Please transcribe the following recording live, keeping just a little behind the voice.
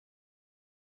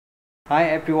Hi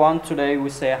everyone, today we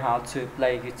say how to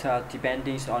play guitar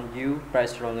depending on you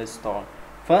press Rolling Stone.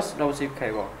 First, low C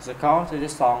cable. The chords in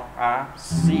this song are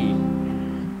C,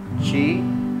 G,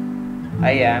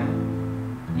 AM,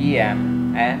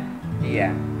 EM, and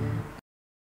EM.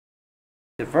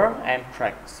 The verb and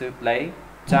track to play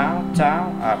down,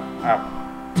 down, up,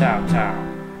 down,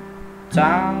 down,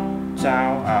 down,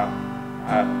 down,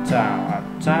 up,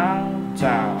 down, down,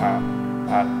 down,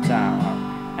 up, down,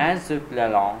 up, and to play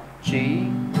along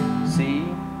G, C,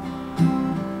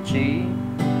 G,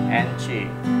 and G.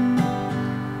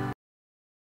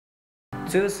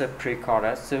 To the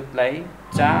pre-chorus to play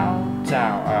down,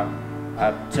 down,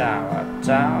 up, down, up,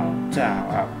 down, down,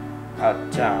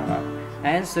 up, down, up,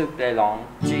 and to play along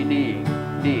G, D,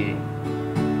 D,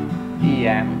 E,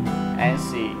 M, and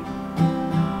C.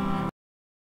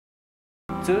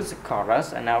 To the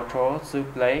chorus and outro to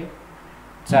play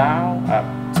down,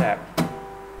 up, tap,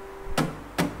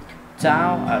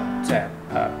 down, up, tap,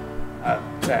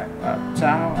 up, tap, up,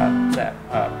 down, up, tap,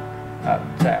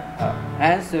 up, tap, up,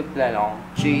 and to play along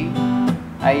G,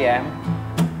 A, M,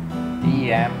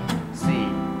 E, M, C.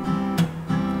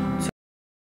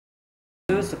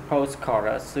 To the post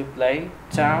chorus to play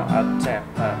down, up, tap,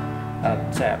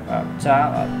 up, tap, up,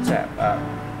 down, up, tap,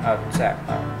 up, tap,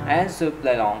 up, and to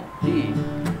play along D,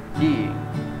 D,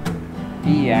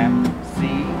 E, M,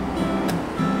 C.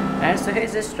 And so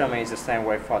his instrument is the same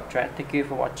way for track. Thank you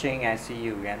for watching and see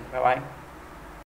you again. Bye bye.